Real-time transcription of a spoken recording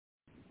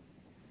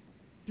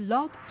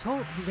Blog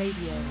Talk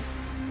Radio.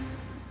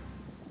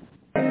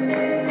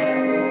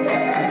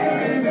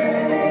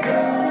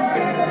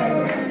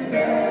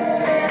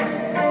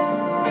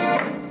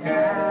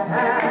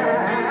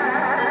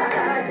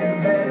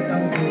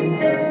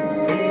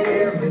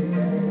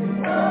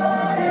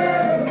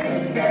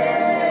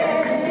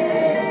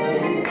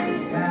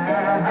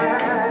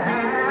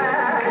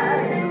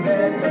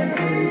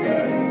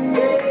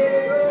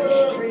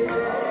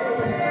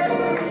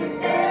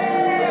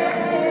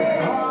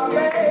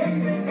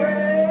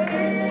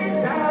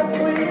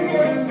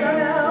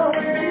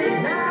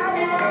 Now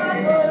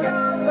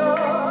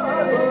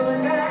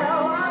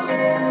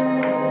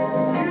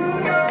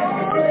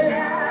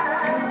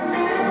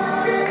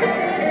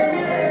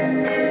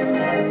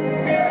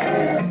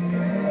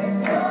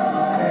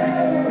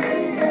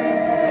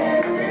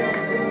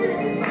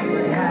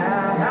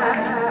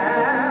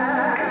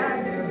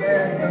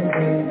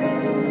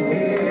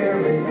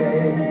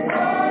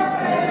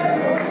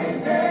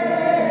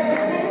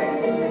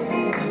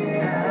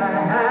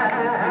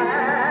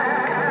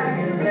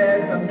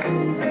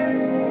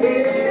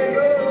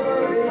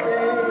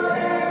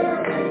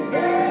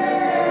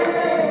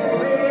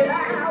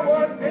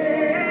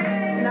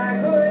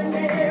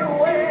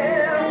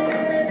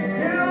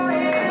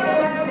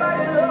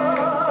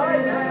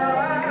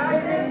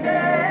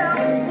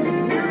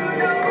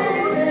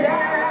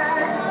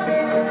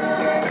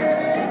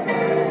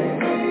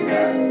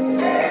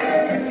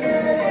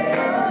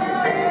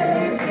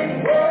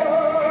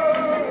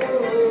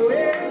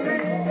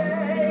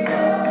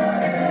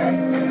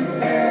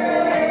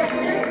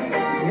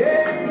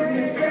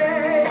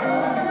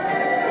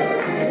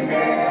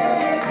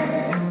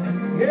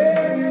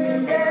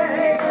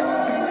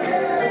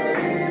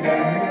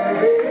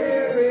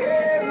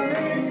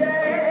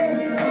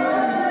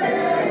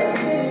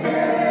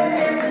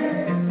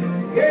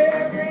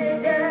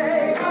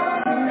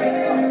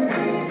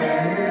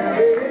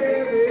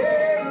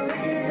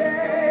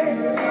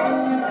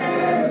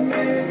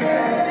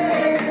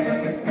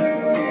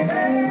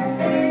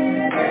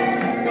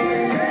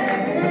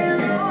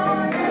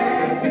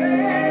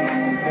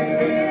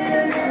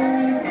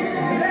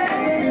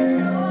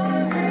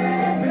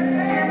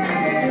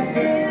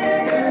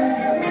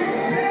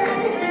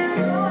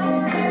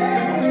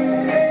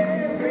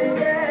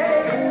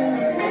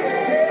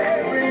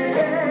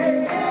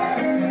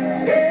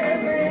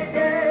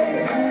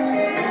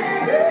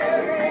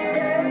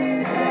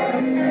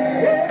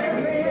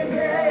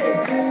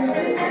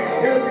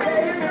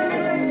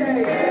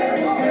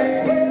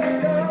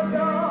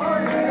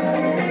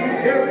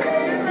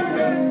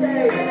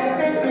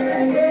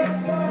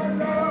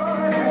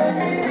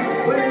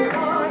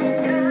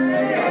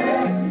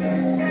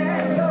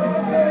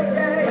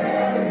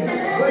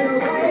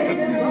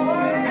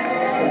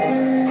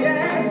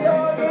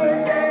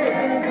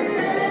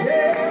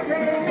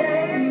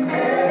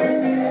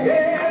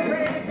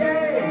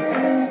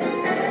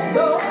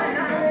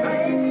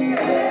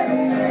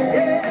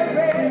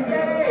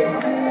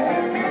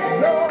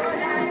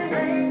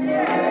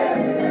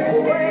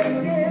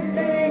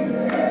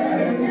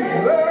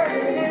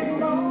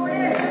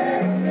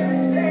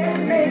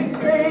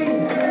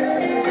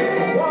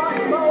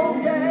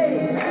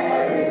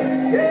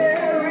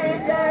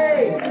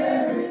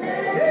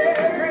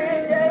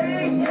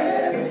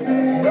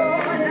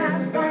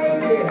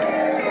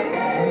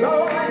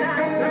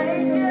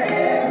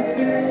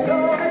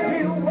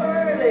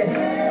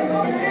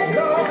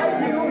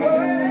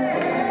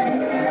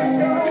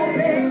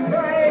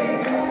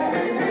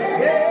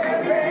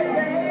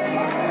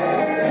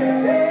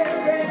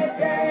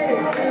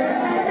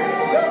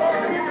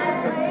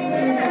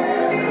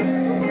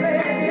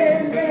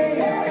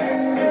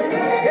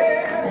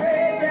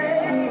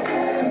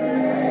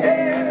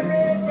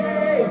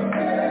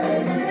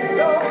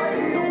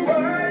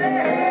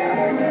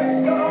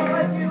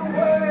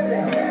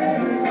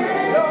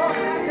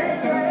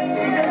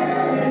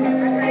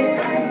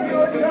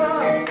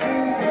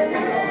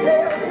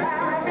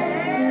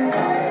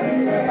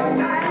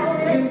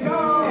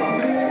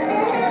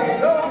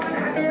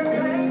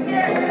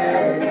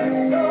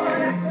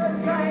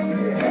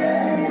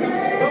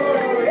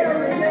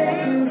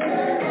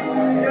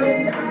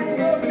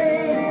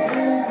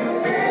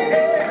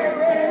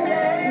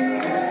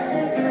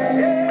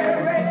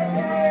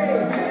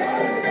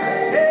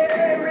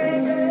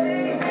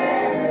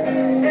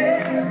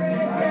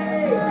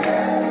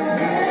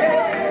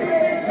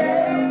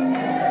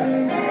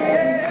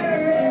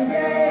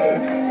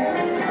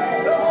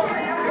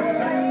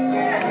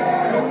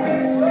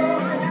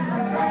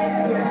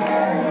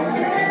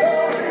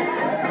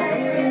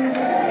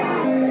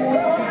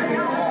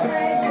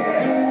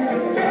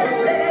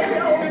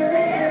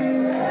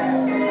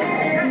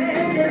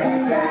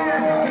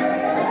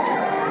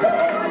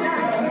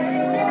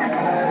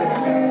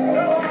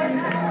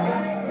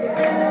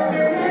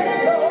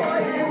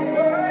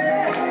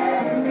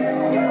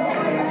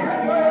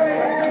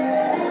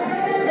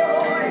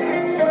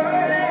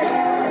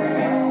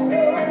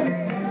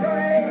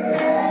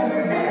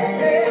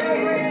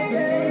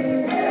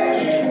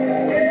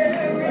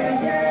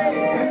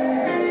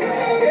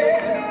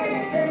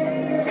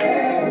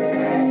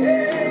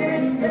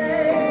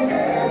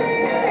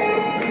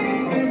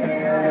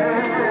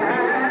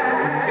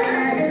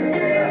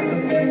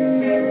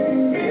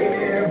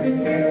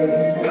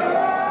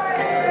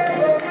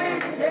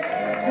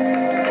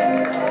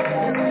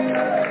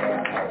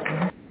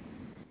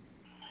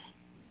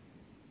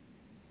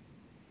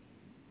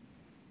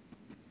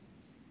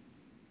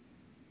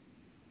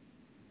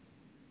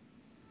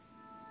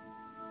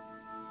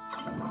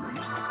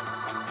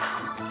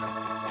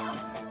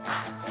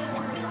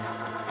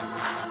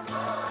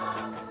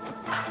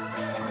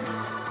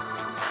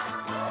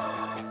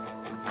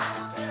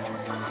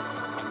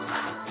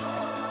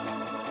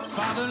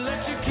Father,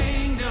 let your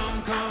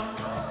kingdom come.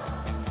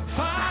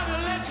 Father,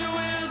 let your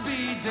will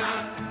be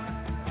done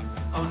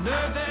on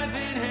earth as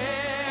in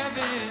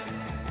heaven,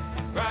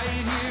 right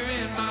here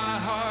in my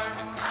heart.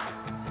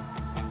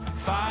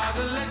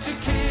 Father, let your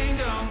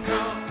kingdom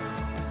come.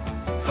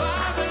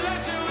 Father,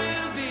 let your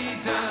will be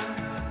done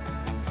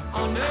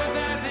on earth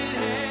as in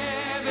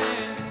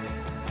heaven,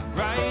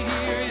 right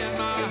here in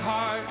my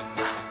heart.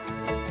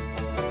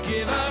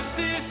 Give us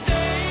this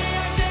day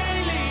our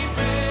daily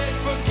bread.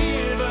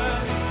 Forgive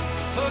us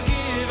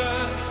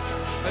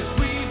as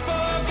we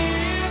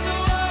forgive the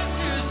ones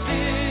who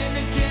sin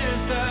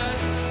against us.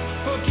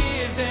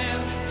 Forgive them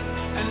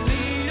and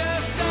lead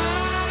us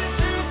not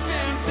into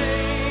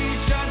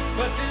temptation,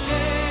 but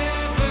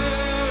deliver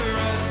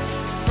us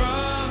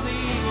from the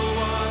evil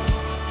one.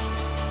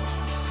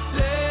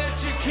 Let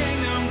your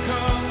kingdom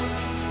come.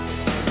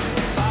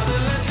 Father,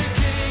 let your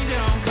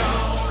kingdom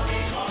come.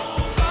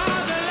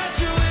 Father, let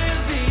your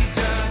will be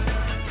done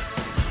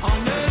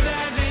on earth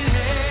as in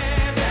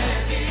heaven,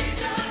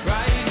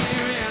 right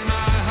here in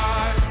my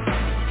heart.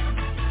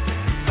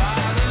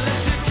 Father,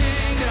 let your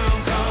kingdom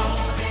come.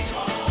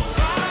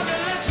 Father,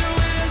 let your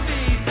will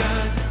be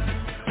done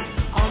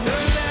on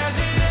earth as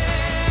in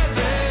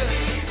heaven,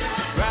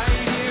 right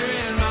here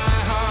in my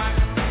heart.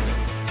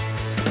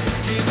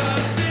 Give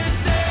us this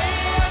day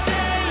our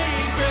daily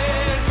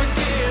bread.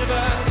 Forgive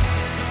us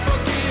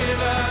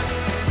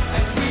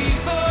as we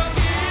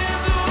forgive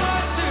the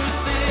ones who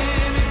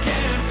sin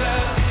against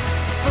us.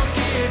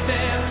 Forgive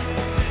them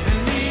and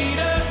lead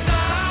us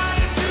not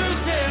into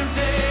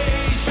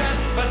temptation,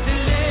 but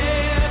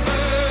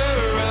deliver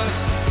us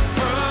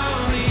from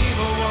the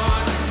evil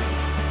one.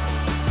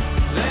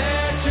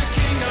 Let your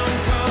kingdom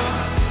come.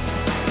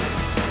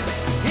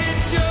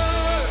 It's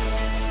yours,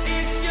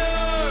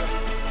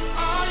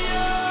 all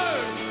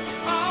yours,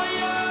 all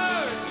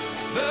yours.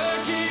 The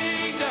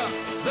kingdom,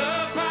 the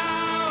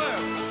power,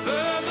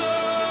 the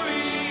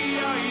glory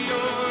are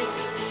yours.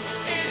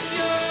 It's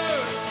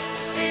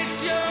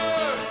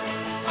yours,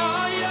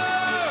 all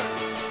yours,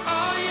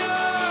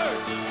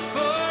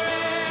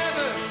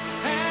 forever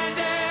and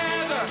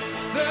ever.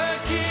 The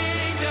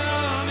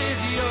kingdom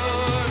is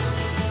yours.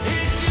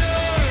 It's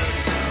yours,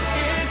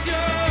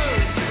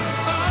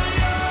 all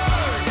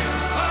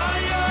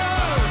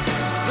yours,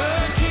 the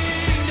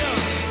kingdom,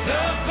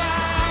 the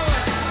power,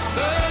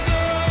 the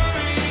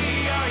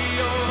glory are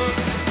yours.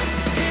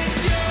 It's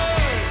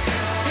yours,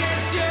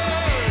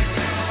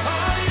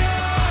 all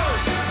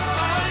yours,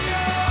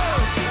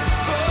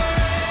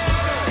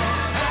 forever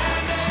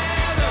and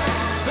ever.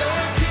 The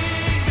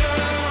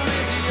kingdom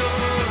is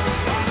yours.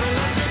 Father,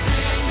 let your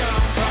kingdom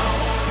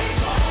come.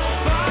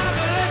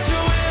 Father, let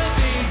your will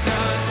be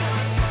done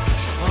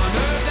on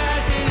earth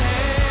as in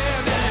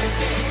heaven,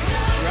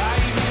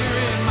 right here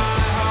in my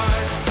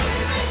heart.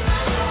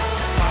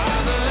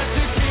 Father, let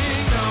your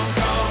kingdom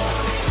come.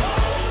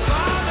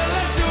 Father,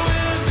 let your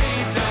will be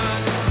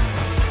done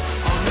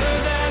on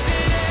earth as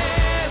in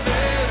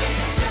heaven,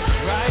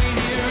 right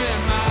here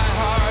in my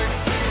heart.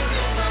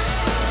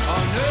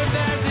 On earth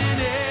as in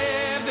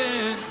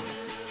heaven,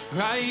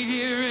 right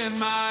here in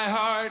my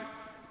heart.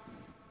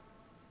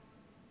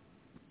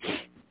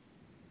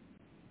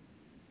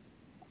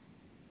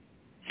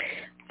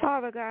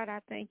 Father God, I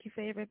thank you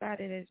for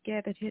everybody that's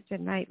gathered here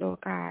tonight,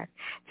 Lord God,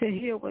 to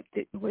hear what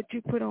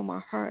you put on my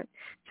heart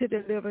to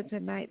deliver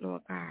tonight,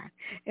 Lord God.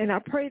 And I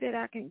pray that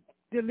I can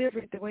deliver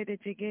it the way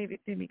that you gave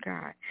it to me,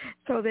 God,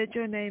 so that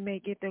your name may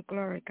get the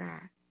glory,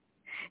 God.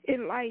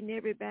 Enlighten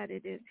everybody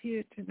that's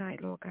here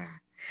tonight, Lord God.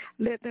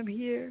 Let them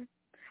hear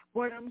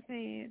what I'm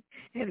saying,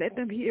 and let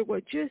them hear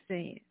what you're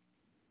saying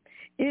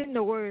in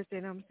the words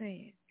that I'm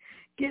saying.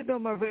 Give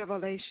them a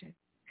revelation.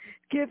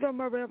 Give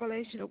them a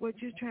revelation of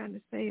what you're trying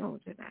to say on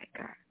tonight,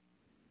 God,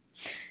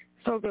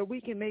 so that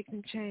we can make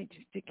some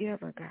changes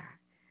together, God.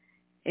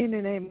 In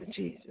the name of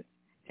Jesus,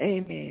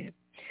 amen.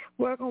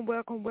 Welcome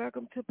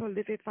to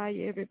Prolific Fire,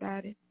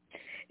 everybody.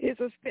 It's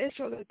a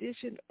special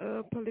edition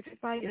of Prolific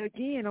Fire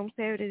again on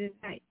Saturday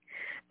night.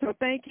 So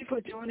thank you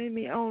for joining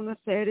me on a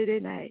Saturday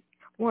night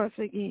once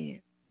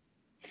again.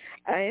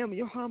 I am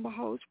your humble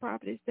host,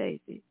 Prophetess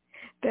Stacy.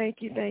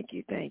 Thank you.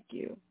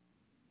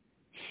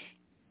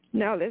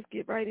 Now let's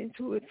get right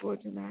into it for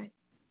tonight.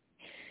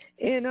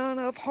 In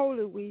honor of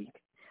Holy Week,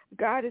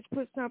 God has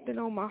put something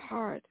on my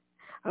heart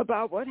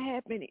about what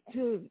happened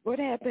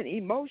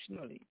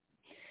emotionally,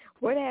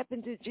 what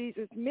happened to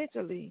Jesus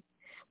mentally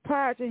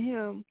prior to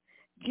him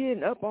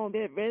getting up on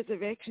that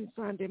resurrection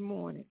Sunday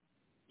morning.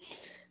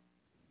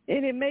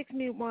 And it makes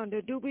me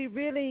wonder, do we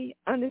really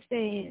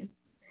understand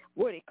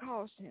what it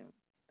cost him?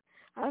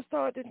 I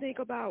started to think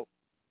about,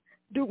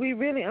 do we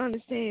really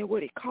understand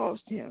what it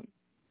cost him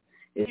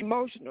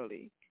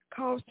emotionally,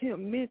 cost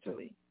him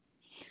mentally?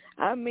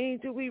 I mean,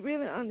 do we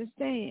really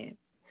understand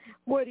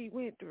what he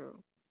went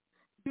through?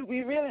 Do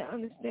we really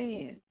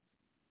understand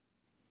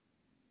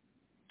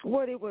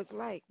what it was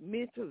like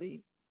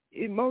mentally,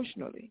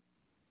 emotionally?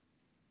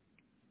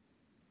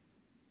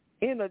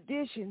 In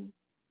addition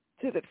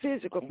to the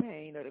physical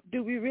pain, or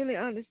do we really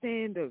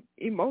understand the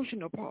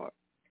emotional part,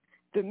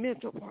 the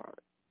mental part?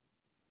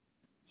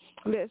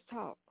 Let's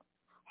talk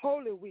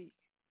Holy Week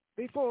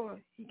before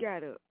he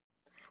got up.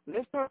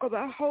 Let's talk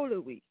about Holy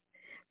Week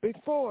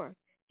before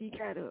he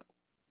got up.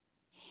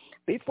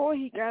 Before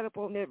he got up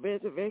on that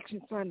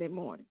Resurrection Sunday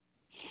morning.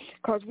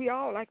 Because we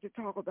all like to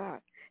talk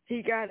about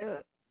he got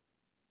up.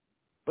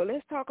 But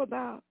let's talk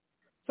about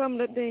some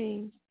of the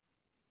things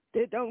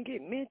that don't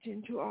get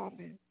mentioned too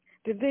often.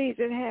 The things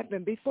that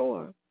happened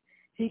before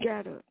he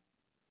got up.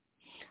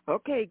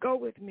 Okay, go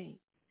with me.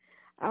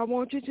 I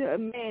want you to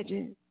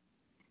imagine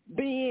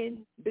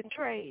being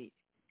betrayed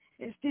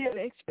and still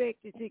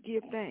expected to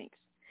give thanks.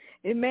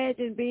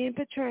 Imagine being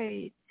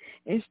betrayed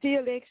and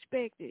still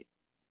expected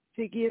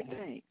to give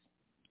thanks.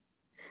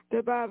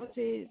 The Bible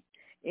says,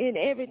 in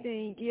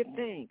everything give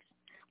thanks,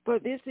 for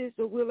this is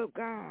the will of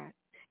God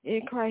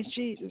in Christ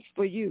Jesus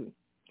for you.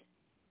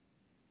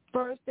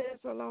 1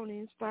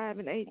 Thessalonians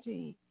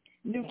 5:18,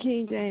 New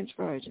King James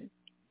Version.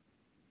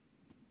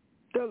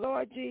 The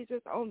Lord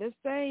Jesus, on the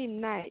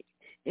same night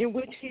in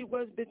which he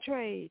was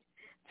betrayed,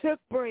 took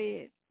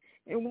bread,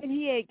 and when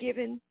he had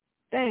given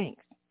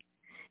thanks,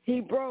 he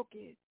broke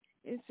it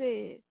and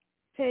said,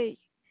 take,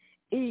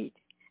 eat,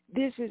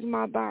 this is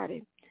my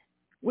body,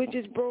 which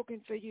is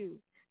broken for you.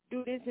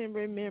 Do this in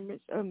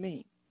remembrance of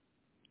me.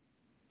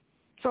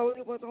 So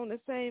it was on the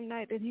same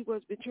night that he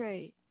was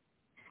betrayed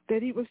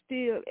that he was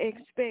still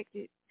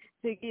expected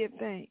to give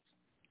thanks.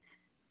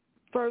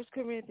 1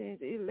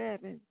 Corinthians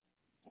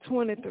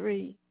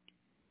 11:23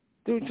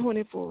 through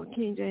 24,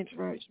 King James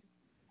Version.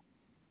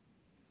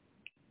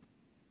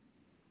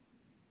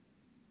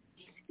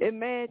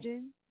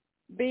 Imagine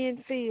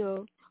being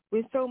filled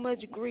with so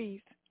much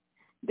grief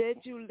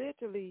that you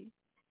literally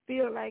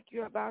feel like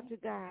you're about to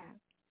die,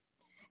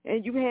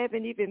 and you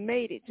haven't even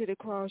made it to the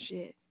cross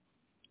yet.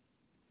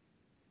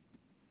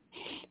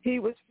 He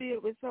was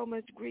filled with so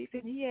much grief,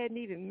 and he hadn't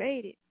even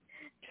made it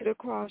to the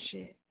cross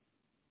yet.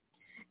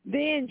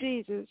 Then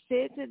Jesus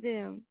said to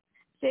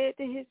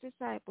his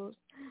disciples,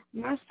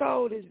 my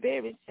soul is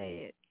very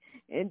sad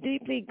and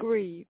deeply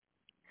grieved,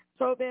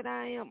 so that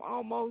I am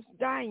almost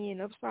dying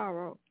of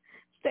sorrow.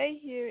 Stay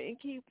here and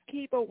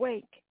keep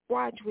awake.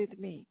 Watch with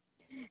me.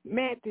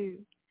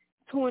 Matthew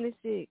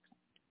 26,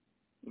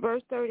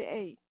 verse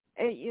 38,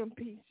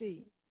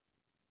 AMPC.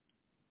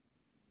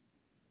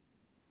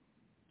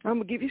 I'm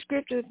going to give you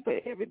scripture for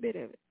every bit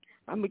of it.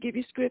 I'm going to give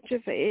you scripture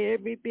for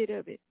every bit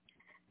of it.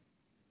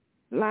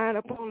 Line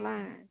upon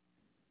line.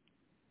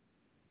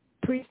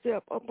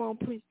 Precept upon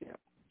precept.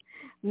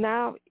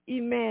 Now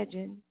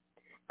imagine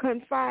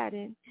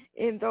confiding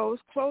in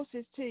those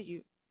closest to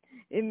you.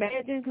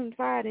 Imagine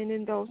confiding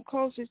in those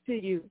closest to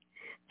you,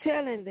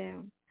 telling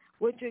them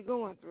what you're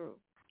going through,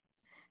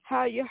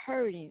 how you're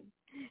hurting,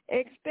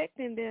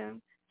 expecting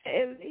them to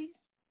at least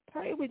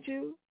pray with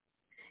you.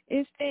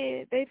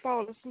 Instead, they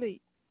fall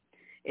asleep.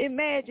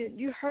 Imagine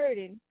you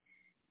hurting,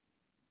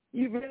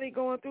 you really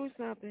going through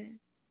something,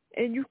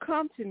 and you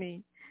come to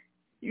me,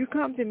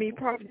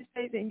 Prophetess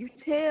Stacy, and you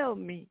tell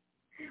me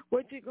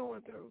what you're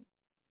going through.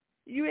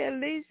 You at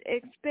least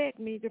expect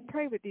me to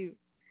pray with you.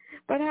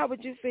 But how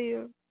would you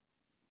feel?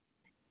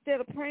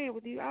 Instead of praying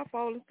with you, I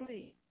fall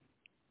asleep.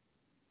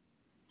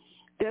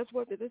 That's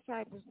what the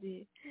disciples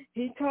did.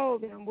 He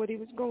told them what he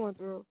was going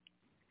through.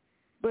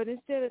 But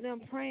instead of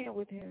them praying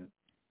with him,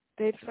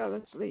 they fell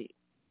asleep.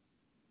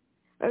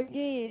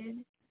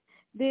 Again,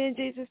 then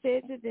Jesus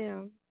said to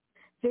them,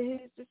 to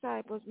his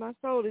disciples, my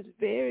soul is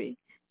very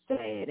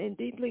sad and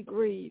deeply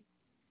grieved,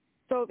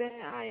 so that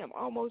I am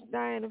almost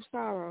dying of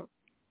sorrow.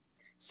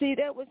 See,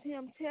 that was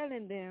him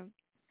telling them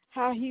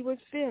how he was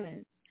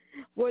feeling,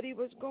 what he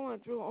was going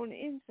through on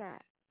the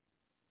inside.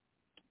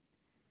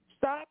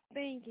 Stop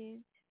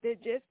thinking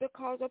that just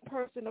because a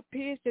person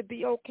appears to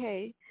be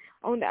okay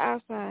on the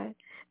outside,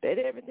 that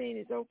everything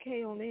is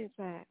okay on the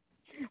inside.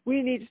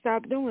 We need to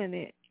stop doing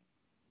that,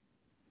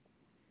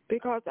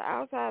 because the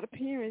outside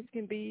appearance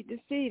can be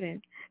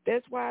deceiving.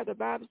 That's why the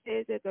Bible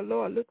says that the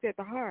Lord looks at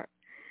the heart.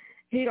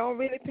 He don't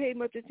really pay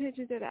much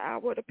attention to the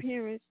outward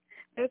appearance.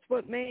 That's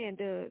what man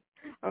does.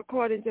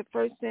 According to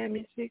 1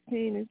 Samuel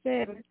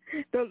 16:7,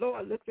 the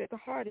Lord looks at the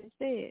heart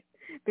instead,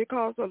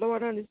 because the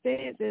Lord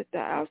understands that the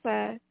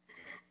outside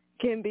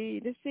can be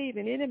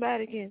deceiving.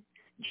 Anybody can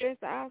dress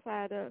the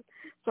outside up.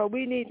 So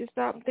we need to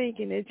stop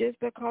thinking that just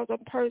because a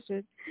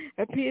person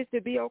appears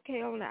to be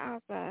okay on the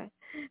outside,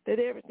 that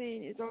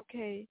everything is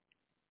okay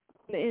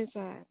on the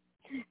inside.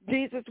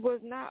 Jesus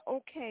was not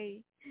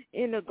okay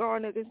in the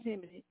Garden of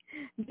Gethsemane.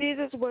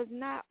 Jesus was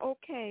not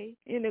okay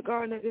in the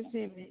Garden of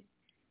Gethsemane.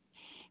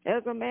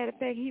 As a matter of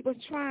fact, he was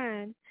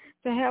trying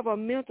to have a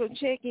mental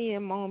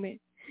check-in moment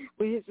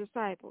with his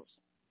disciples.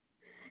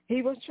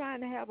 He was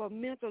trying to have a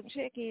mental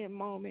check-in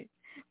moment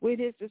with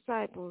his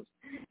disciples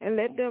and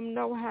let them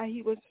know how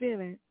he was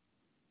feeling.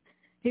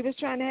 He was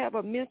trying to have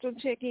a mental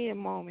check-in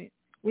moment,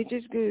 which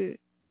is good,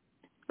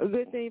 a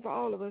good thing for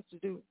all of us to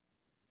do.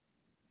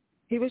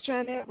 He was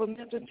trying to have a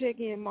mental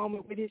check-in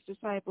moment with his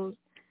disciples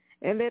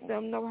and let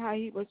them know how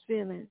he was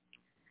feeling,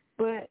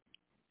 but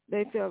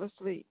they fell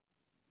asleep.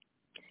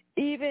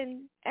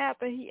 Even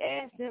after he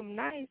asked them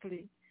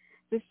nicely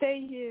to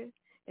stay here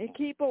and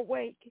keep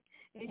awake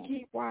and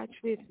keep watch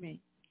with me.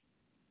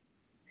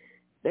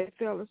 They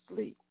fell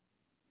asleep.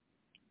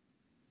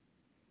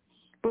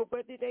 But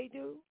what did they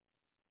do?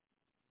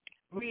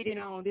 Reading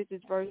on, this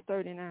is verse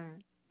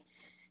 39.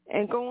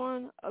 And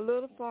going a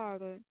little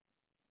farther,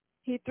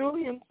 he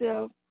threw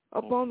himself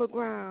upon the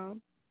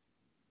ground,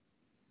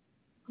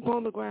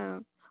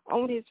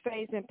 on his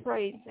face and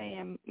prayed,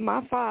 saying,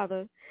 My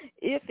Father,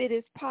 if it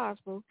is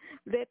possible,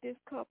 let this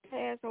cup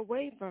pass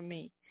away from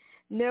me.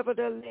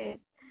 Nevertheless,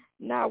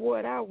 not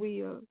what I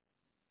will,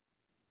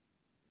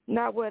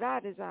 not what I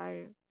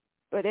desire,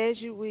 but as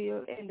you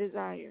will and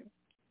desire.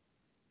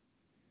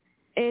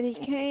 And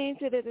he came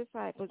to the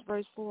disciples,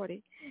 verse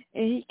 40,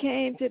 and he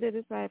came to the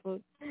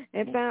disciples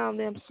and found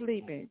them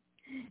sleeping.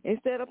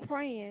 Instead of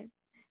praying,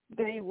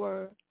 they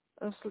were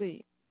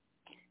asleep.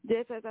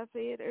 Just as I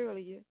said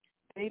earlier,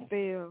 they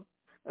fell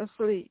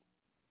asleep.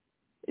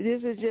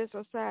 This is just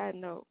a side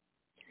note.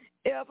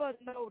 Ever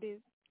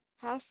notice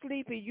how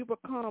sleepy you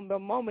become the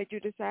moment you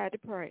decide to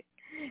pray?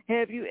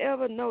 Have you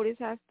ever noticed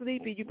how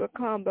sleepy you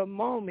become the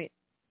moment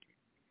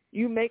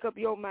you make up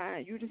your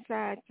mind, you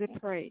decide to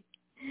pray?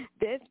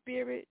 That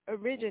spirit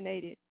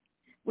originated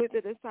with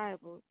the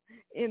disciples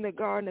in the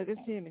Garden of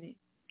Gethsemane.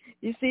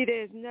 You see,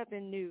 there's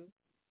nothing new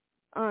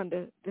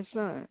under the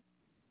sun.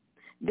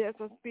 There's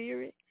a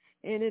spirit,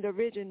 and it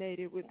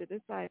originated with the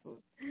disciples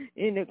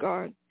in the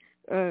Garden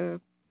of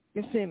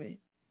Gethsemane.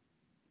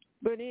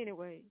 But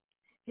anyway,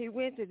 he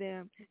went to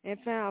them and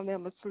found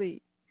them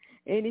asleep.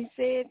 And he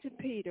said to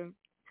Peter,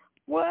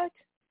 What?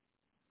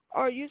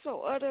 Are you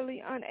so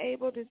utterly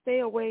unable to stay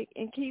awake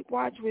and keep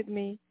watch with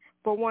me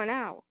for 1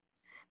 hour?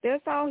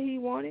 That's all he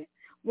wanted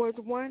was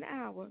 1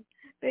 hour.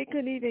 They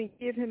couldn't even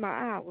give him an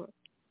hour.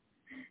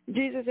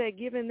 Jesus had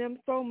given them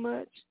so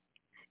much,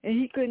 and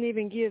he couldn't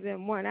even give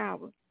them 1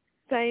 hour.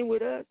 Same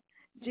with us.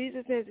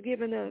 Jesus has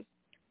given us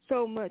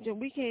so much, and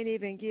we can't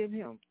even give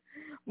him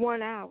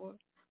 1 hour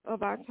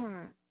of our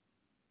time.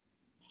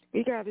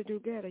 We got to do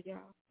better,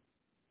 y'all.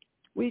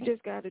 We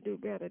just got to do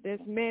better.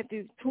 That's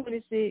Matthew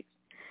 26,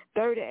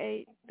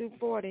 38 through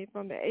 40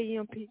 from the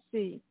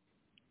AMPC.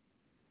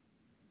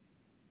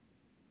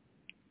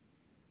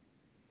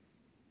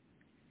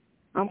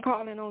 I'm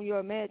calling on your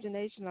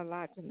imagination a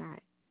lot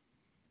tonight.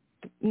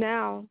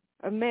 Now,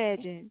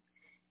 imagine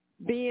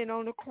being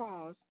on the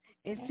cross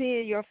and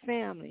seeing your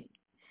family,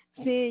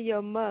 seeing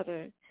your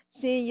mother,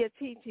 seeing your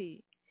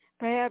TT,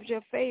 perhaps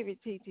your favorite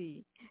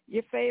TT,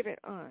 your favorite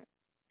aunt,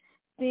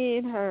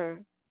 seeing her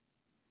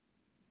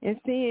and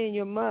seeing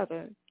your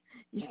mother.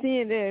 You're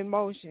seeing their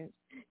emotions.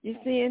 You're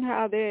seeing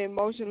how they're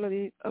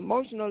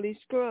emotionally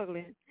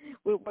struggling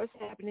with what's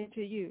happening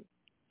to you.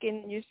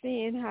 And you're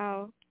seeing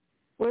how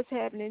what's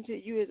happening to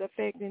you is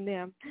affecting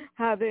them,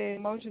 how they're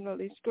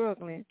emotionally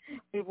struggling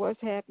with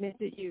what's happening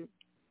to you.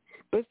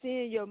 But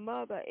seeing your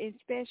mother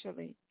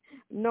especially,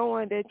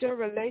 knowing that your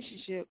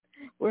relationship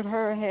with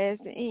her has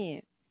to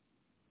end.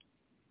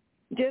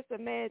 Just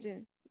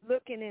imagine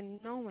looking and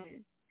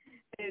knowing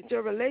that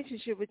your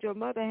relationship with your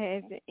mother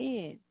has to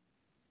end.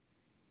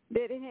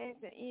 That it has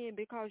to end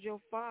because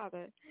your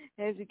Father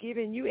has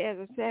given you as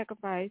a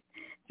sacrifice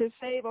to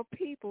save a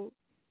people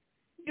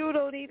you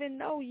don't even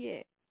know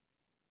yet.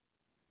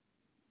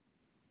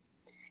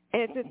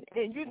 And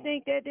you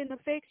think that didn't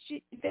affect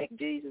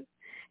Jesus?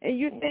 And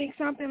you think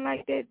something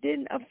like that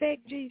didn't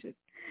affect Jesus?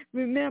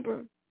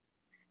 Remember,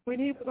 when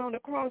he was on the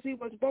cross, he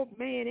was both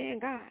man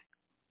and God.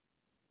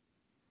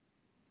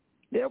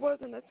 There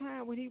wasn't a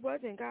time when he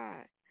wasn't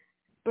God,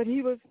 but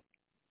he was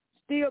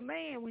still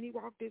man when he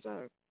walked this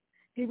earth.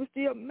 He was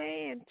still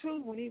man,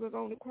 too, when he was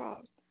on the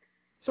cross.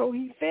 So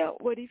he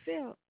felt what he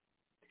felt.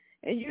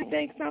 And you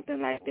think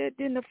something like that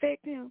didn't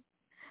affect him?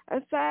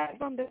 Aside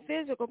from the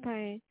physical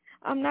pain,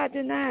 I'm not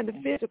denying the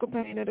physical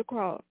pain of the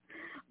cross,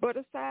 but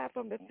aside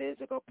from the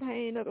physical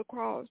pain of the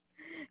cross,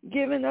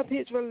 giving up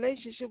his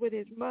relationship with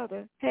his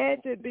mother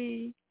had to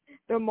be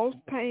the most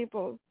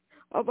painful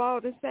of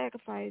all the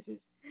sacrifices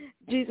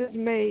Jesus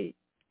made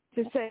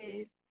to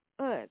save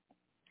us.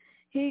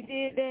 He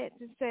did that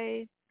to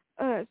save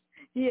us.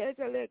 He had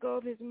to let go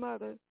of his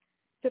mother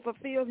to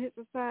fulfill his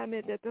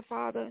assignment that the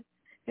Father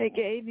had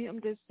gave him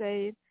to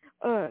save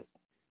us.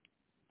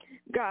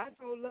 God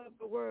so loved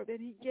the world that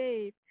he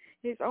gave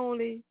his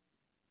only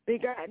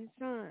begotten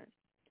Son.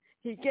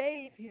 He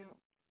gave him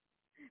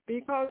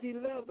because he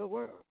loved the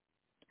world,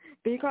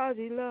 because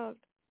he loved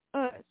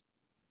us.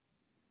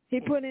 He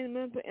put him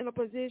in a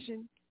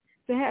position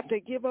to have to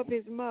give up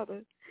his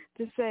mother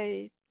to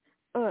save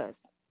us.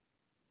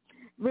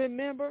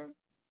 Remember,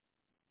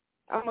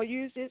 I'm going to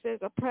use this as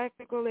a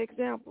practical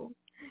example.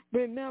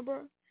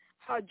 Remember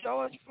how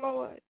George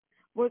Floyd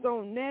was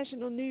on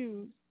national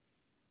news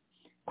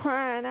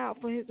crying out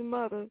for his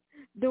mother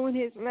during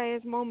his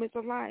last moments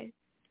of life.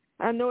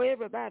 I know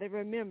everybody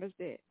remembers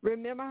that.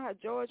 Remember how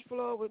George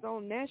Floyd was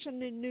on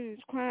national news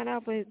crying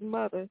out for his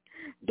mother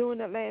during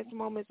the last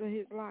moments of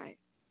his life.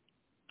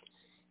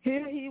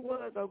 Here he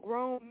was, a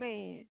grown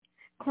man,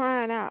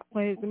 crying out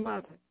for his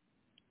mother.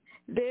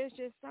 There's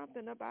just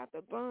something about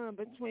the bond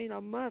between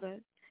a mother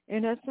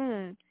and her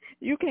son.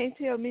 You can't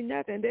tell me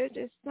nothing. There's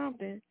just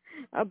something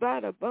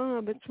about a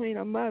bond between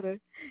a mother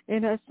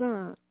and her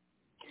son.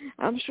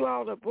 I'm sure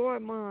all the boy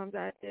moms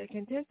out there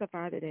can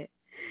testify to that.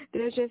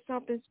 There's just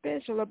something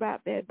special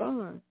about that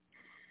bond.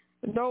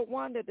 No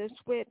wonder the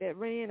sweat that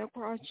ran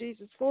across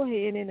Jesus'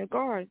 forehead in the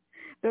garden.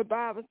 The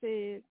Bible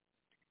says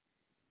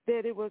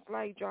that it was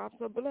like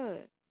drops of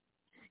blood.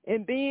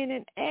 And being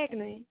in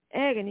agony,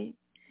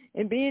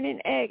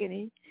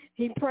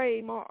 he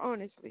prayed more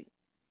earnestly.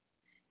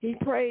 He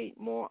prayed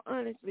more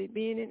earnestly,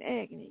 being in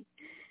agony.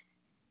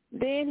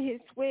 Then his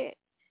sweat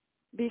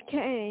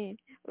became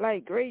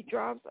like great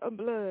drops of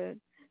blood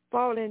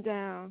falling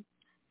down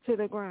to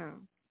the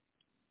ground.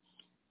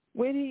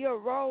 When he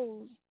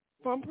arose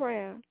from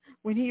prayer,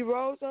 when he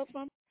rose up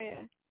from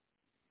prayer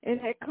and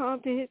had come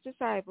to his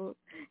disciples,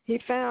 he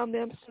found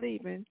them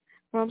sleeping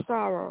from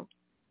sorrow.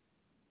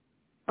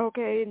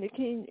 Okay, in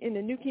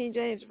the New King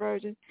James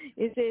Version,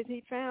 it says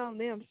he found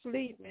them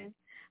sleeping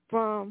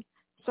from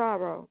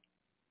sorrow.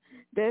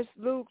 That's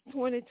Luke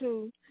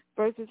 22,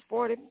 verses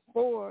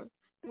 44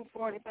 through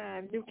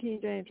 45, New King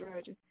James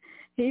Version.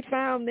 He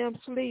found them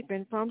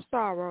sleeping from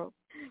sorrow,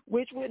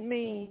 which would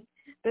mean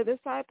the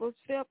disciples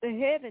felt the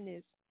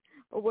heaviness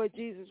of what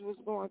Jesus was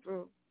going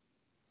through.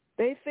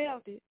 They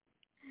felt it.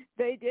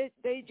 They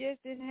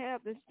just didn't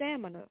have the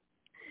stamina.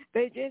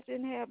 They just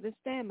didn't have the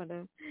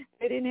stamina.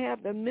 They didn't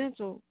have the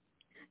mental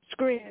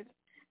strength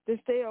to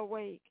stay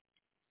awake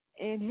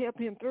and help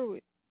him through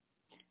it.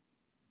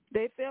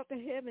 They felt the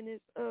heaviness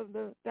of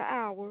the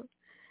hour,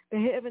 the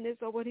heaviness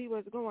of what he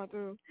was going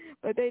through,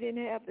 but they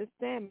didn't have the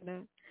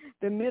stamina,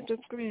 the mental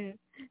strength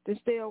to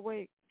stay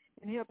awake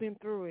and help him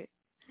through it.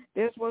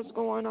 That's what's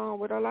going on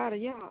with a lot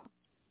of y'all.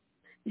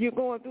 You're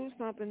going through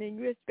something and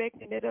you're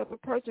expecting that other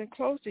person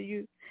close to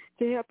you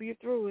to help you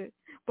through it.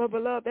 But,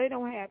 beloved, they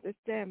don't have the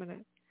stamina.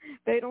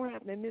 They don't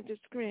have the mental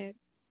strength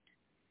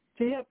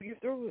to help you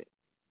through it.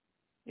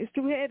 It's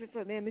too heavy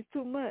for them. It's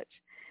too much.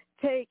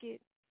 Take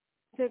it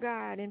to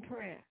God in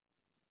prayer.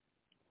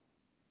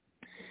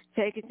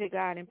 Take it to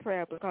God in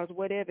prayer, because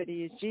whatever it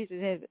is,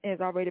 Jesus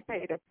has already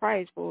paid a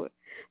price for it.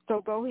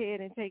 So go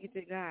ahead and take it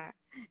to God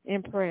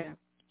in prayer.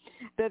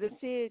 The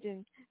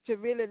decision to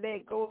really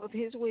let go of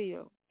his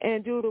will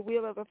and do the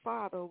will of the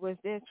Father was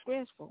that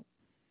stressful.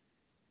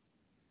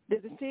 The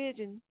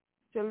decision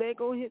to let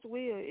go of his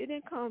will, it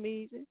didn't come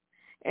easy.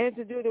 And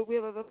to do the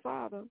will of the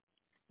Father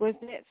was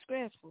that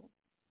stressful.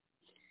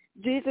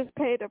 Jesus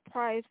paid the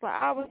price for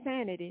our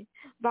sanity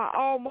by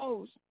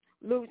almost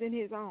losing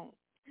his own.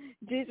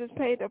 Jesus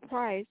paid the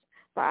price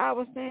for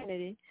our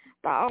sanity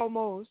by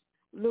almost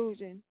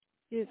losing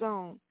his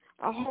own.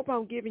 I hope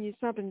I'm giving you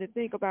something to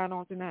think about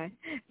on tonight.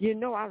 You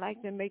know I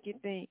like to make you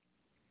think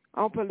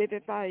on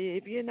Prolific Fire.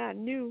 If you're not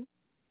new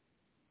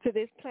to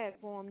this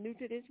platform, new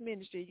to this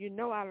ministry, you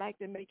know I like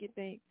to make you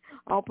think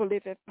on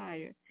Prolific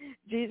Fire.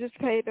 Jesus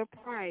paid the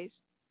price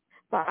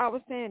for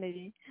our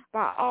sanity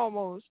by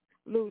almost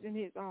losing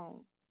his own.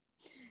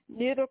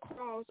 Near the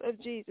cross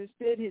of Jesus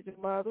stood his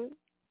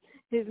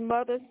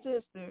mother's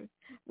sister,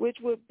 which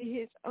would be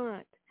his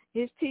aunt,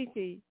 his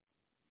Titi,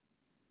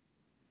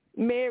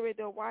 Mary,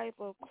 the wife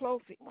of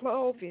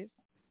Clovis,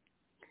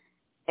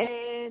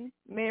 and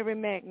Mary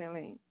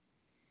Magdalene.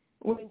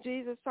 When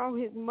Jesus saw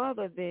his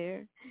mother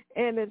there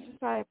and the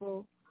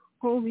disciple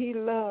whom he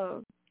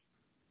loved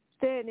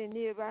standing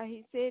nearby,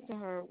 he said to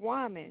her,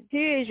 "Woman,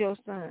 here is your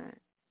son."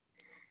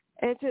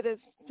 And to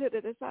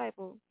the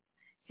disciple,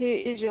 "Here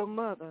is your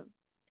mother."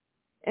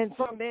 And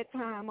from that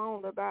time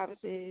on, the Bible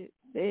says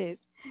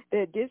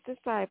that this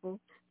disciple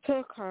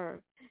took her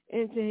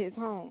into his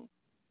home.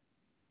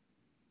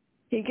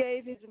 He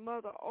gave his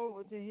mother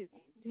over to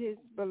his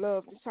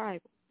beloved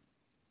disciple.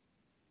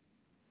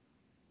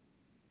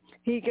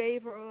 He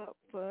gave her up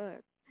for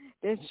us.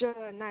 That's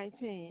John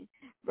 19,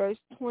 verse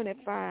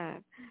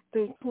 25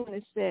 through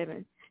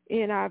 27,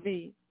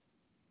 NIV.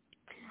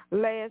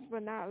 Last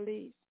but not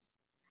least,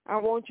 I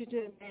want you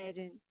to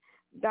imagine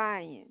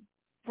dying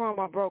from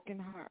a broken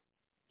heart.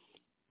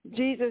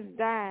 Jesus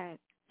died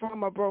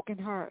from a broken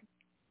heart.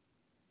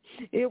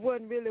 It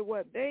wasn't really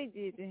what they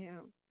did to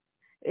him.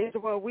 It's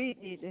what we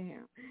did to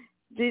him.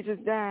 Jesus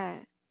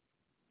died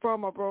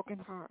from a broken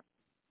heart.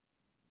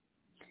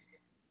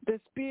 The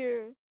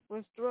spear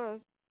was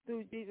thrust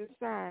through Jesus'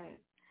 side,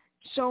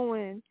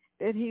 showing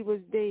that he was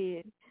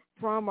dead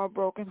from a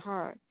broken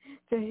heart,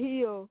 to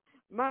heal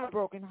my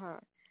broken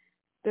heart.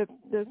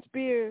 The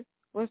spear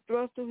was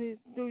thrust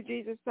through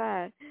Jesus'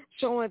 side,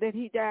 showing that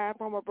he died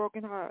from a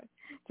broken heart,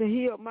 to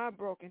heal my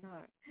broken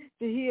heart,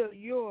 to heal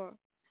your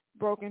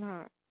broken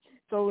heart.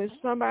 So if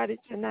somebody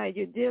tonight,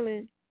 you're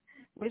dealing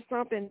with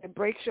something that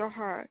breaks your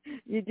heart,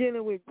 you're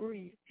dealing with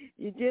grief,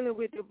 you're dealing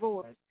with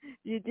divorce,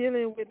 you're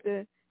dealing with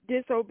the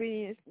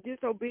disobedience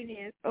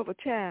of a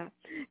child,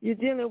 you're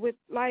dealing with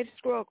life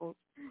struggles,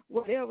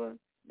 whatever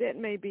that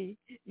may be,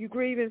 you're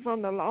grieving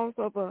from the loss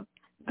of a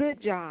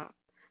good job,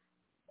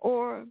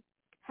 or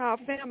how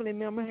a family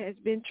member has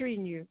been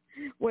treating you,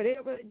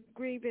 whatever you're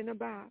grieving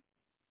about,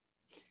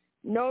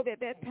 know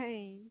that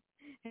pain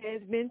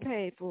has been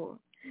paid for.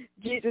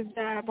 Jesus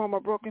died from a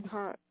broken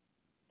heart.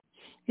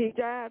 He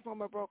died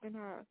from a broken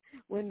heart.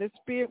 When the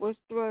Spirit was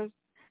thrust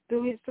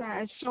through his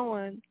side,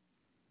 showing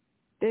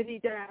that he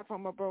died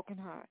from a broken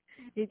heart.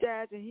 He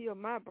died to heal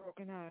my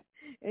broken heart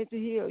and to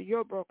heal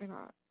your broken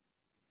heart.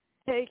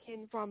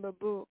 Taken from the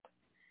book,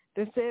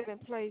 the 7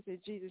 places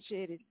Jesus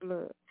shed his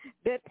blood.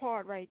 That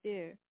part right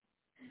there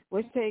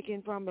was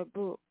taken from the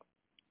book,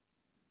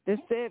 the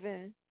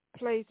 7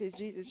 places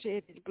Jesus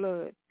shed his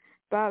blood,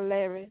 by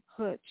Larry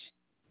Hutch.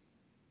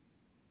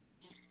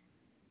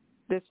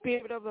 The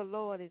Spirit of the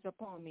Lord is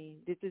upon me.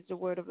 This is the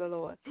word of the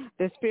Lord.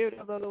 The Spirit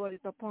of the Lord is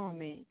upon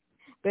me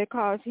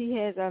because he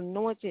has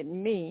anointed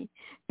me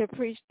to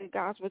preach the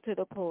gospel to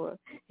the poor.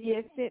 He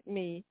has sent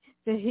me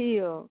to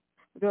heal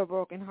the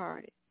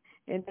brokenhearted.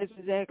 And that's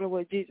exactly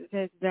what Jesus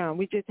has done.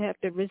 We just have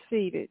to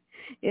receive it.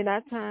 In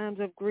our times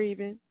of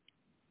grieving,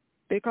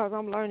 because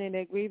I'm learning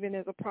that grieving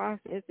is a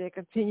process that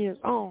continues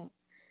on.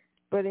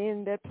 But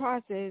in that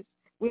process,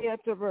 we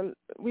have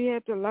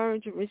to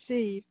learn to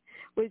receive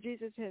what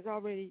Jesus has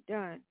already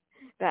done.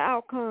 The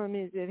outcome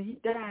is that he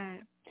died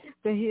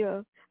to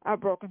heal our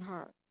broken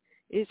heart.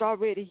 It's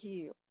already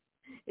healed.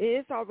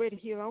 It's already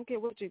healed. I don't care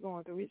what you're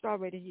going through. It's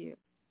already healed.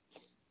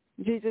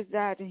 Jesus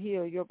died to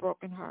heal your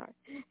broken heart.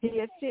 He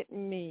has sent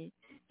me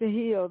to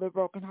heal the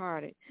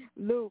brokenhearted.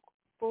 Luke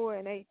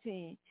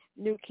 4:18,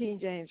 New King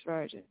James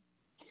Version.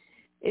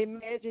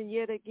 Imagine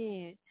yet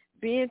again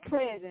being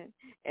present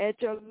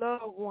at your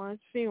loved one's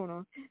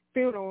funeral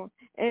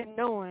and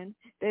knowing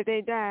that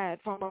they died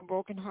from a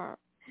broken heart.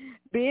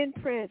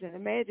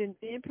 Imagine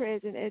being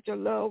present at your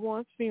loved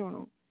one's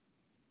funeral,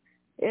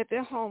 at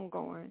their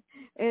homegoing,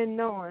 and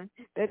knowing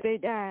that they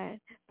died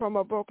from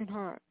a broken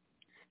heart.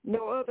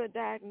 No other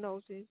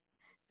diagnosis,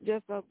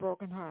 just a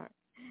broken heart.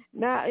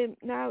 Now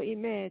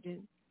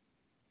imagine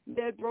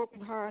that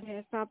broken heart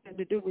has something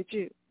to do with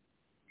you.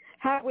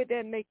 How would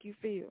that make you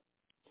feel?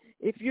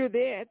 If you're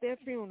there at their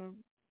funeral,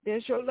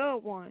 there's your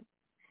loved one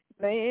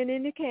laying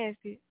in the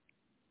casket.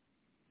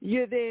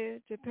 You're there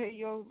to pay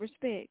your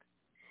respects,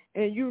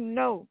 and you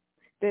know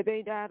that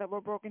they died of a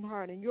broken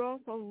heart, and you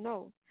also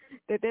know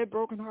that that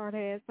broken heart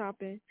has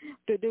something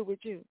to do with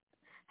you.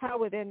 How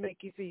would that make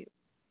you feel?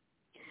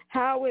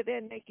 How would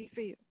that make you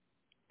feel?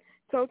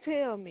 So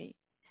tell me,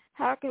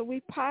 how can we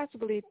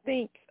possibly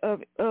think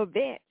of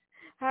that?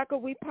 How could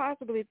we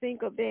possibly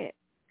think of that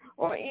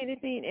or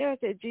anything else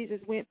that Jesus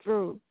went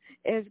through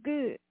as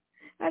good?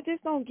 I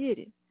just don't get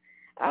it.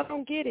 I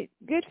don't get it.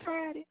 Good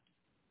Friday.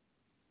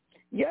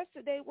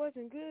 Yesterday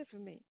wasn't good for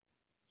me.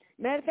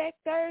 Matter of fact,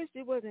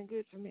 Thursday wasn't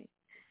good for me.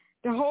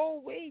 The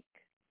whole week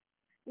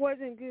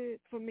wasn't good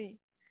for me.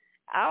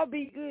 I'll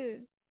be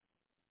good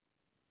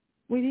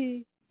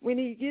when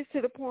he gets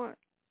to the point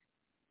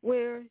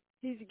where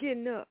he's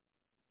getting up.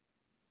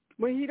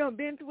 When he done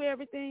been through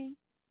everything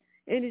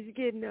and he's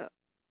getting up.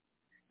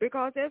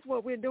 Because that's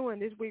what we're doing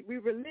this week. We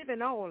were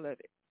living all of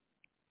it.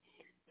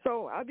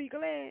 So I'll be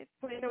glad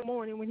for in the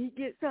morning when he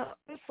gets up.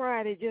 This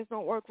Friday just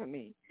don't work for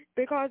me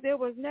because there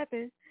was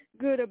nothing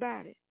good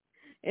about it.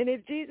 And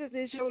if Jesus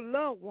is your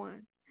loved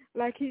one,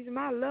 like he's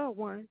my loved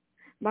one,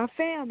 my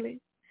family,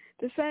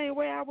 the same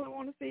way I would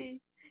want to see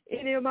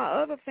any of my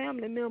other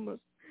family members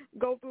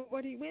go through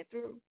what he went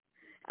through,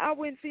 I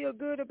wouldn't feel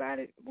good about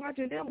it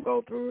watching them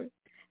go through it.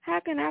 How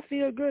can I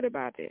feel good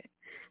about that?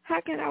 How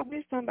can I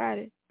wish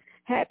somebody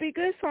happy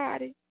Good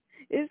Friday?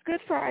 It's Good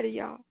Friday,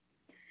 y'all.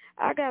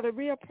 I got a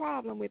real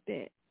problem with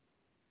that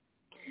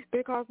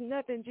because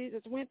nothing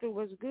Jesus went through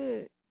was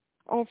good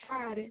on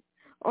Friday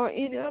or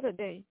any other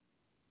day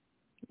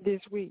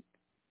this week.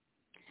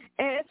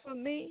 As for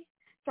me,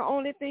 to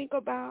only think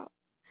about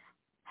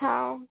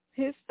how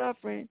his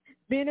suffering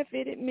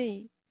benefited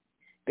me,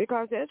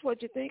 because that's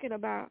what you're thinking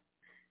about,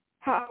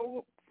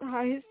 how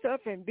his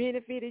suffering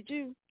benefited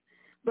you.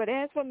 But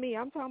as for me,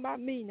 I'm talking about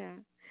me now.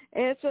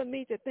 As for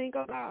me to think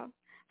about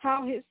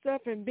how his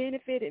suffering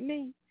benefited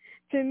me,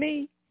 to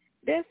me,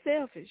 that's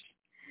selfish.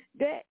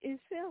 That is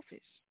selfish.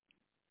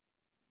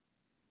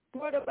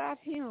 What about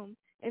him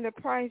and the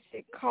price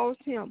it cost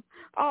him?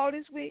 All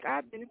this week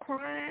I've been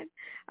crying.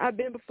 I've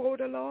been before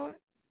the Lord.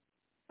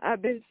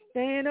 I've been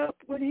staying up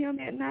with him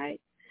at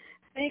night,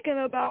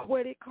 thinking about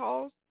what it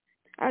cost.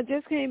 I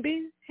just can't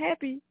be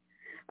happy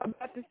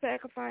about the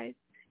sacrifice,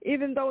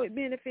 even though it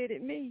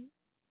benefited me.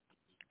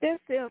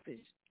 That's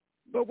selfish.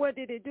 But what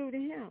did it do to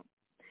him?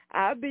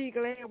 I'll be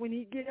glad when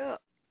he get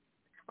up.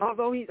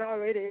 Although he's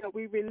already up,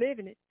 we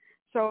reliving it.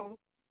 So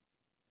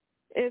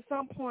at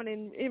some point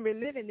in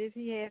reliving this,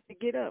 he has to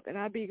get up, and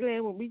I'll be glad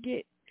when we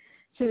get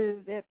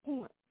to that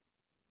point.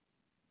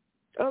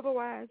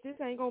 Otherwise, this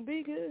ain't going to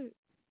be good.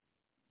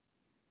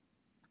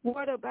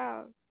 What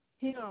about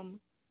him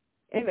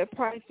and the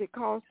price it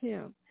cost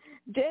him?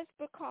 Just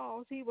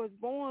because he was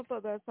born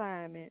for the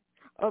assignment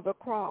of the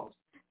cross.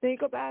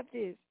 Think about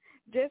this.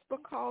 Just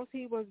because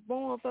he was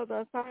born for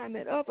the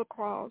assignment of the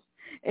cross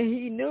and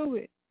he knew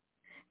it,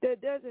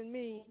 that doesn't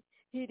mean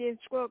he didn't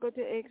struggle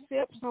to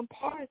accept some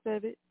parts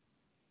of it.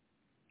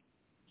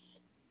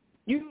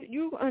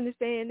 You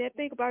understand that.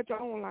 Think about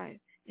your own life.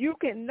 You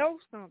can know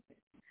something.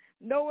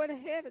 Know it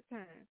ahead of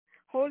time.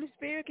 Holy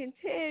Spirit can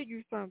tell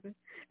you something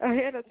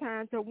ahead of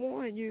time to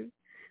warn you.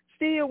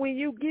 Still, when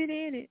you get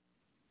in it,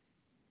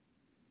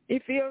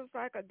 it feels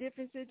like a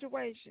different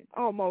situation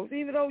almost.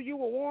 Even though you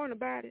were warned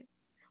about it,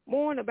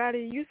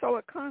 and you saw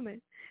it coming,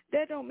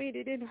 that don't mean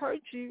it didn't hurt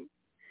you.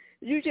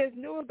 You just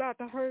knew about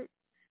the hurt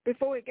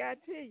before it got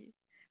to you,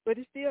 but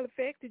it still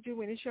affected you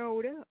when it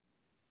showed up.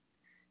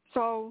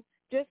 So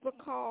just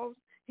because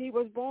he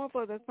was born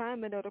for the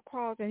assignment of the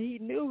cross and he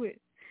knew it,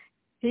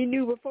 he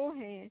knew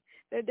beforehand,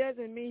 that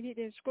doesn't mean he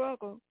didn't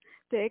struggle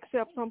to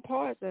accept some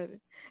parts of it.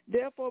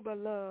 Therefore,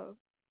 beloved,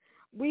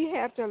 we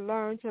have to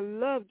learn to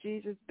love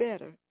Jesus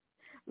better,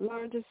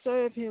 learn to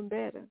serve him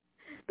better,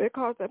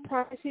 because the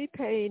price he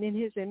paid in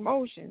his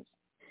emotions,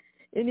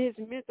 in his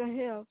mental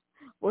health,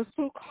 was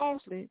too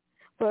costly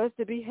for us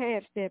to be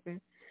half-stepping.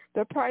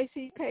 The price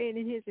he paid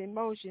in his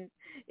emotions,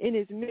 in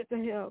his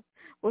mental health,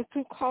 was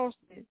too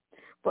costly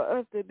for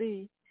us to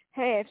be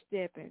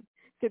half-stepping,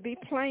 to be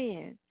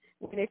playing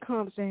when it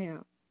comes to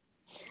him.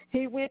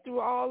 He went through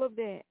all of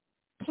that.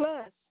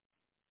 Plus,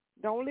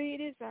 don't leave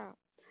this out,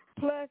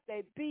 plus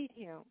they beat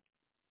him,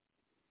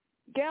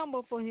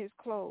 gambled for his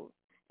clothes,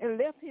 and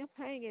left him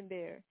hanging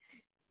there,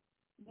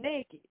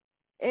 naked,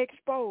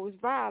 exposed,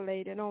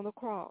 violated on the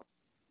cross.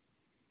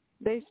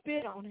 They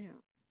spit on him.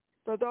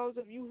 For those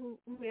of you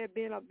who have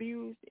been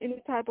abused,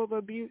 any type of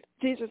abuse,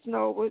 Jesus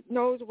knows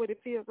what it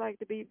feels like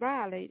to be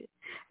violated.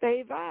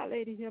 They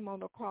violated him on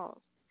the cross.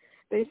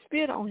 They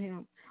spit on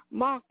him,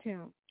 mocked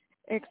him,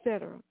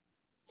 etc.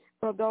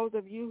 For those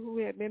of you who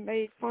have been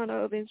made fun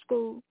of in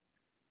school,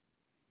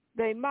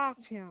 they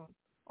mocked him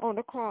on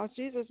the cross.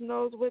 Jesus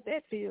knows what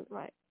that feels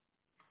like.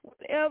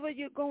 Whatever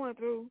you're going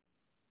through,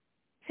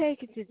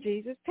 take it to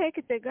Jesus. Take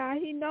it to God.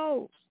 He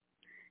knows.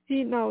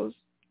 He knows.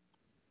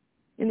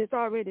 And it's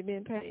already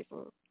been paid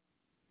for.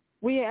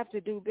 We have to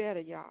do better,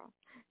 y'all.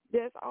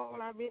 That's all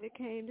I really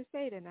came to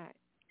say tonight.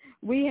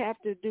 We have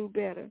to do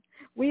better.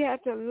 We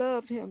have to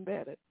love him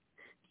better,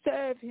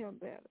 serve him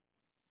better,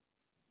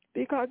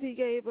 because he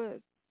gave us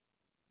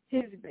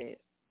his best.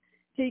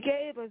 He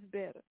gave us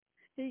better.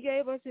 He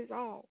gave us his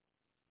all,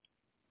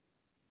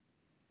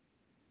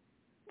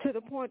 to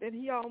the point that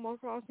he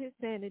almost lost his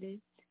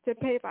sanity to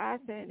pay for our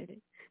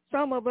sanity.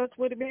 Some of us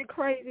would have been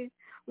crazy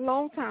a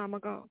long time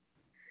ago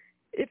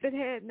if it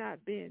had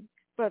not been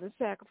for the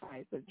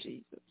sacrifice of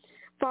Jesus.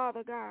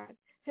 Father God,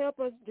 help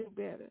us do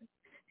better.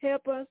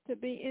 Help us to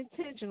be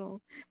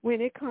intentional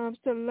when it comes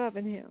to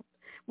loving him,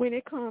 when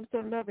it comes to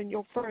loving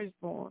your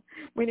firstborn,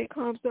 when it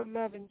comes to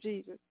loving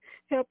Jesus.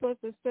 Help us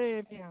to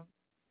serve him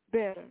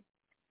better.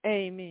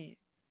 Amen.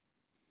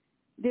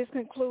 This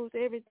concludes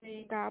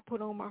everything God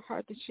put on my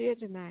heart to share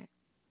tonight.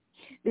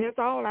 That's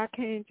all I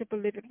came to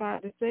Prolific Fire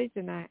to say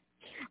tonight.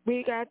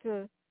 We got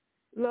to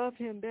love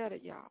him better,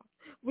 y'all.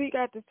 We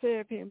got to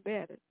serve him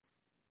better.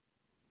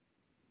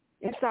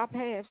 And stop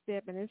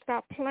half-stepping and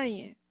stop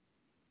playing.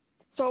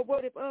 So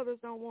what if others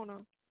don't want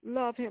to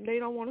love him? They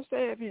don't want to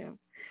serve him.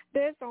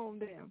 That's on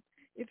them.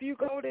 If you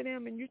go to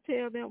them and you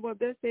tell them what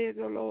thus says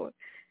the Lord,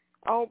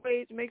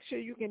 always make sure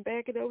you can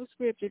back it up with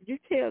scripture. If you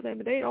tell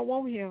them they don't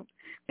want him,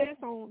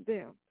 that's on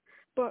them.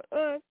 But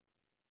us,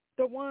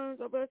 the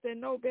ones of us that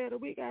know better,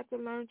 we got to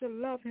learn to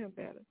love him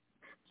better,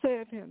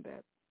 serve him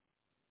better.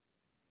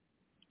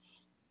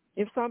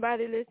 If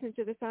somebody listening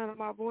to the sound of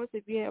my voice,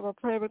 if you have a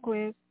prayer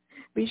request,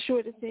 be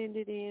sure to send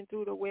it in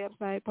through the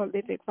website,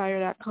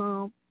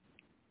 prolificfire.com.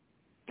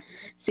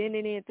 Send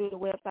it in through the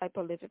website,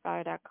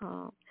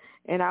 prolificfire.com.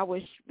 And I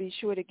will be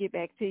sure to get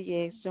back to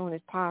you as soon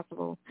as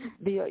possible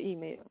via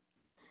email.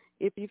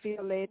 If you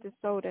feel led to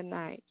sow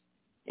tonight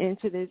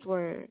into this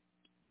word,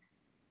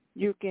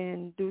 you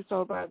can do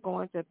so by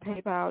going to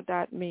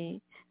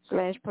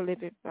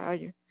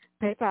paypal.me/prolificfire,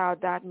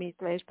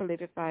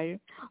 paypal.me/prolificfire,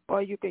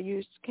 or you can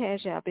use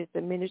Cash App. It's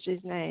the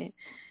ministry's name.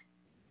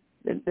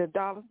 The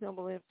dollar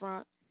symbol in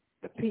front,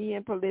 the P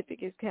in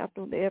Prolific is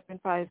capital, the F in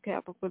Fire is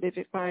capital,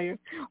 Prolific Fire.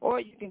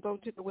 Or you can go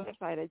to the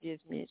website I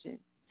just mentioned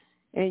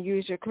and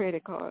use your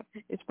credit card.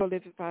 It's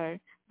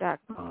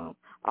prolificfire.com.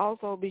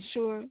 Also, be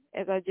sure,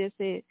 as I just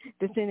said,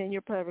 to send in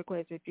your prayer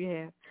request if you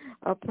have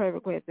a prayer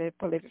request at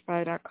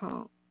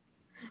prolificfire.com.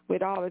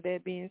 With all of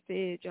that being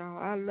said, y'all,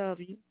 I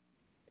love you.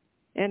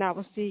 And I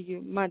will see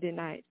you Monday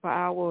night for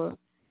our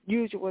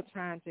usual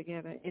time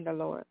together in the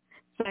Lord.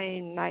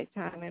 Same night,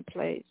 time, and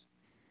place.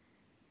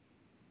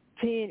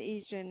 10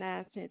 Eastern,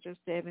 9 Central,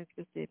 7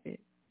 Pacific.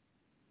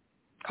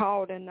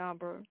 Call the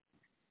number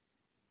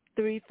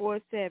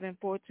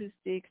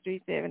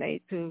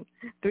 347-426-3782,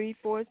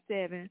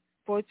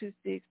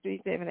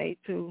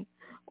 347-426-3782,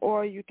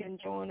 or you can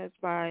join us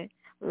by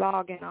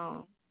logging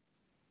on.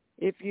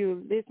 If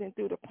you listen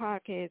through the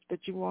podcast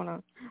but you want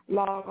to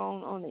log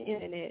on the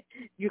internet,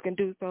 you can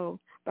do so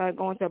by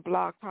going to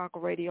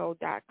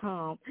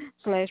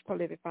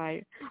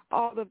blogtalkradio.com/prolificfire.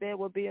 All of that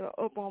will be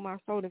up on my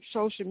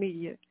social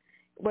media.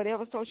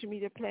 Whatever social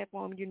media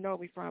platform you know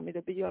me from,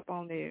 it'll be up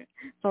on there.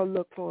 So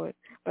look for it.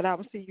 But I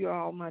will see you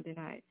all Monday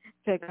night.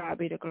 To God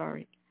be the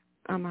glory.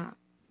 I'm out.